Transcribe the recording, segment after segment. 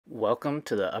Welcome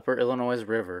to the Upper Illinois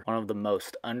River, one of the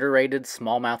most underrated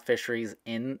smallmouth fisheries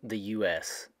in the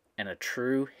U.S. and a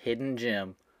true hidden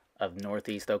gem of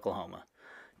northeast Oklahoma.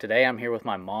 Today I'm here with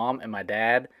my mom and my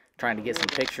dad trying to get some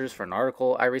pictures for an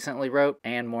article I recently wrote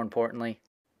and, more importantly,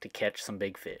 to catch some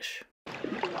big fish. You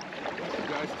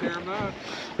guys tear them up.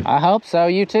 I hope so,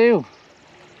 you too.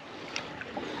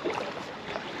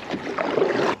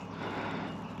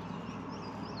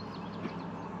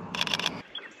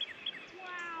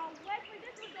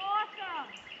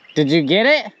 Did you get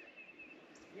it?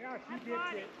 Yeah, she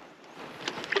dipped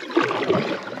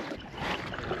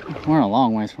it. We're a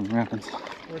long ways from Rapids.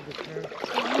 Where's the fish?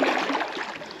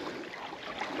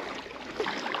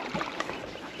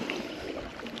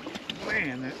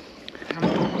 Man, that...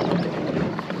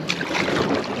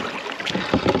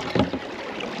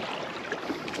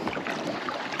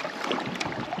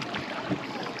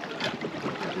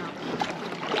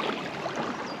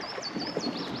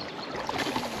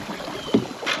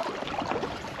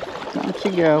 Don't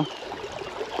you go.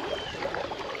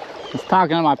 I was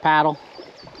talking to my paddle.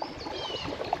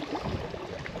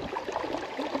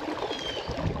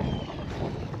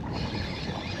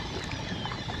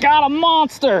 Got a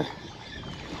monster!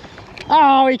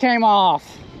 Oh, he came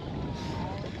off.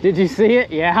 Did you see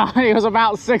it? Yeah, he was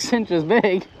about 6 inches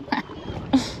big.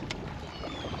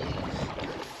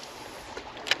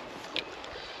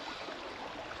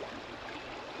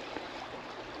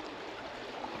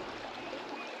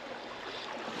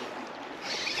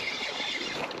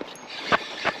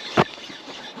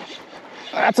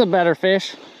 That's a better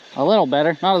fish. A little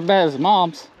better. Not as bad as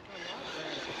mom's.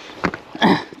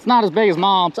 It's not as big as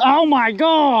mom's. Oh my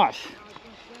gosh!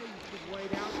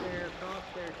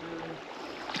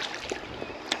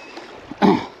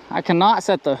 I cannot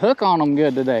set the hook on them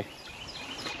good today.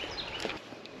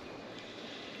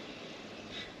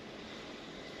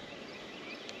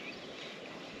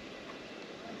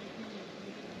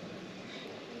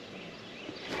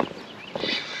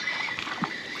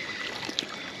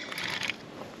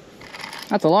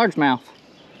 That's a largemouth.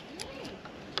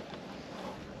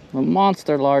 A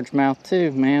monster largemouth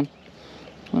too, man.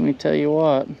 Let me tell you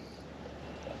what.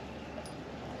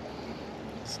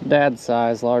 It's dad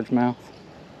size largemouth.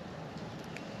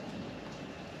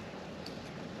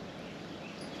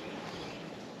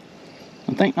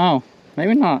 I think, oh,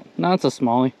 maybe not. No, it's a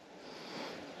smallie.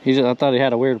 I thought he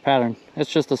had a weird pattern. It's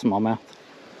just a smallmouth.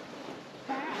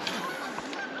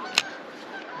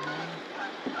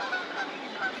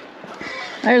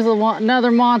 There's another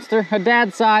monster, a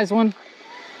dad-sized one.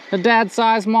 A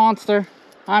dad-sized monster.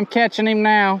 I'm catching him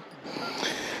now.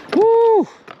 Woo!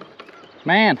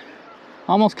 Man,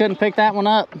 almost couldn't pick that one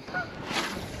up.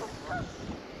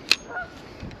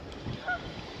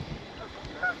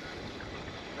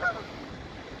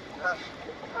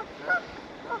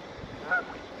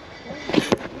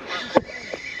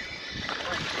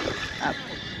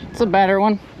 It's a better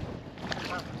one.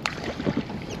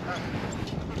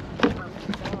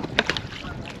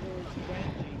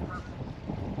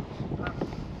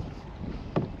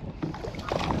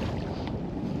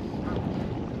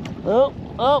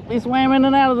 Oh, he swam in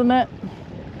and out of the net.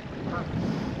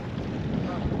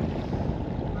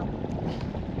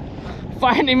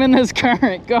 Find him in this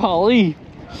current, golly.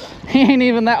 He ain't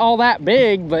even all that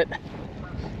big, but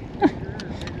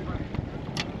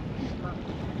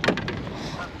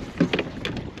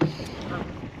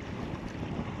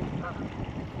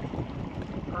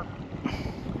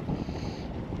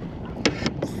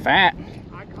fat.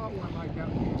 I caught one like that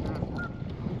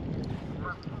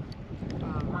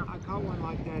I caught one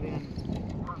like that in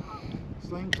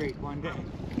Sling Creek one day.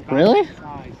 Really?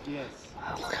 Size, yes.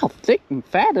 Look how thick and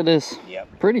fat it is.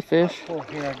 Yep. Pretty fish. Full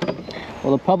head.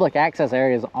 Well, the public access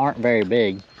areas aren't very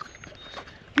big.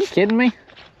 Are you kidding me?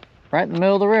 Right in the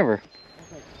middle of the river.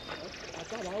 I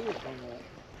thought I was hung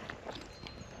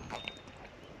up.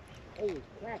 Holy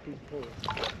crap, he's full.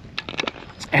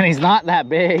 And he's not that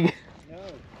big. No.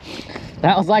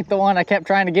 That was like the one I kept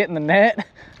trying to get in the net,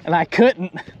 and I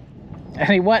couldn't. And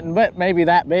he wasn't but maybe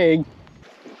that big.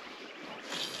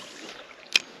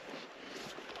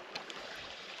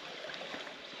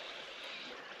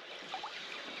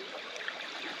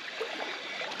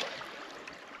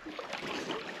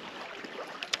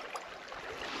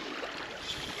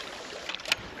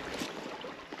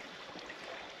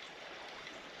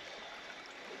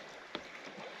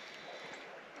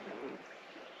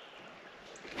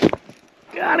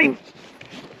 Got him.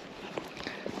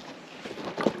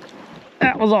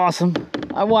 That was awesome.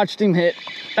 I watched him hit.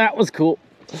 That was cool.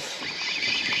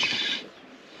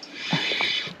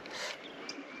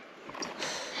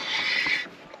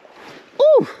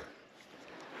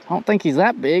 don't think he's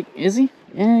that big, is he?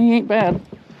 Yeah, he ain't bad.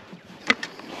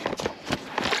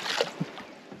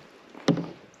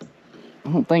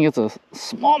 I don't think it's a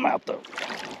smallmouth though.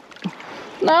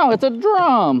 No, it's a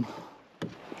drum.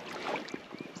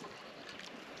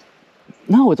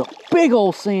 No, it's a big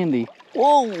old sandy.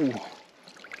 Whoa.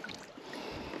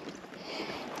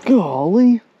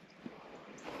 Golly.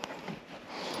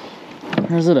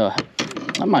 Or is it a,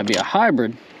 that might be a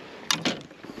hybrid.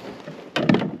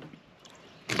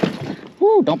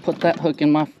 Woo, don't put that hook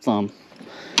in my thumb.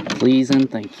 Please and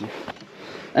thank you.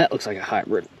 That looks like a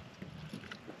hybrid.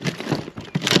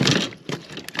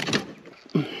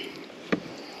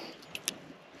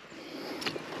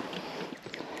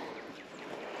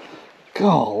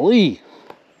 Golly.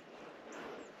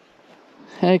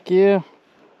 Heck yeah.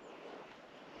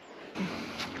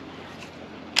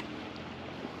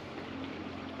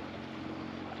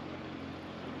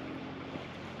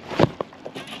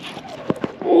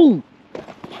 Ooh.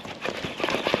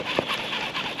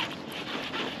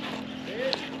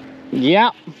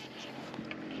 Yep.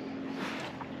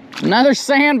 Another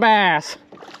sand bass.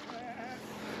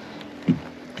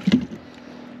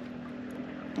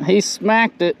 He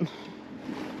smacked it.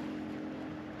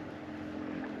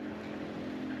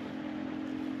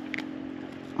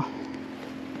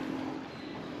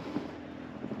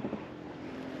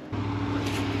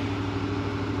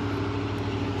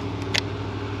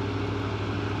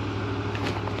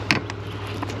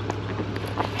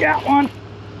 Got one.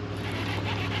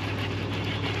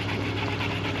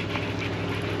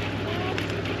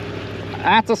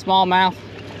 That's a smallmouth.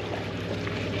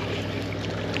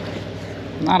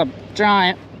 Not a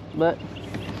giant, but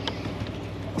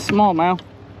a smallmouth.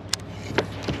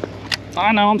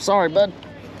 I know, I'm sorry, bud.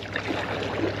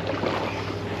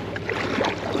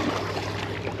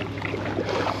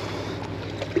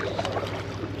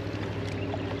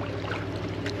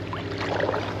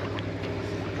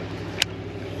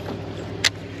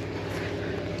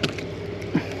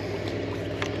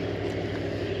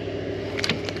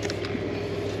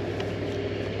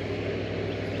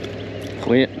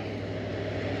 Quit.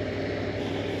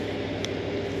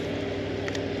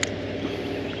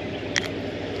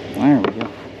 There we go.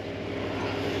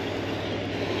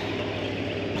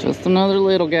 Just another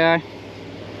little guy.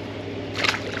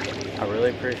 I really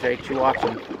appreciate you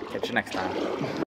watching. Catch you next time.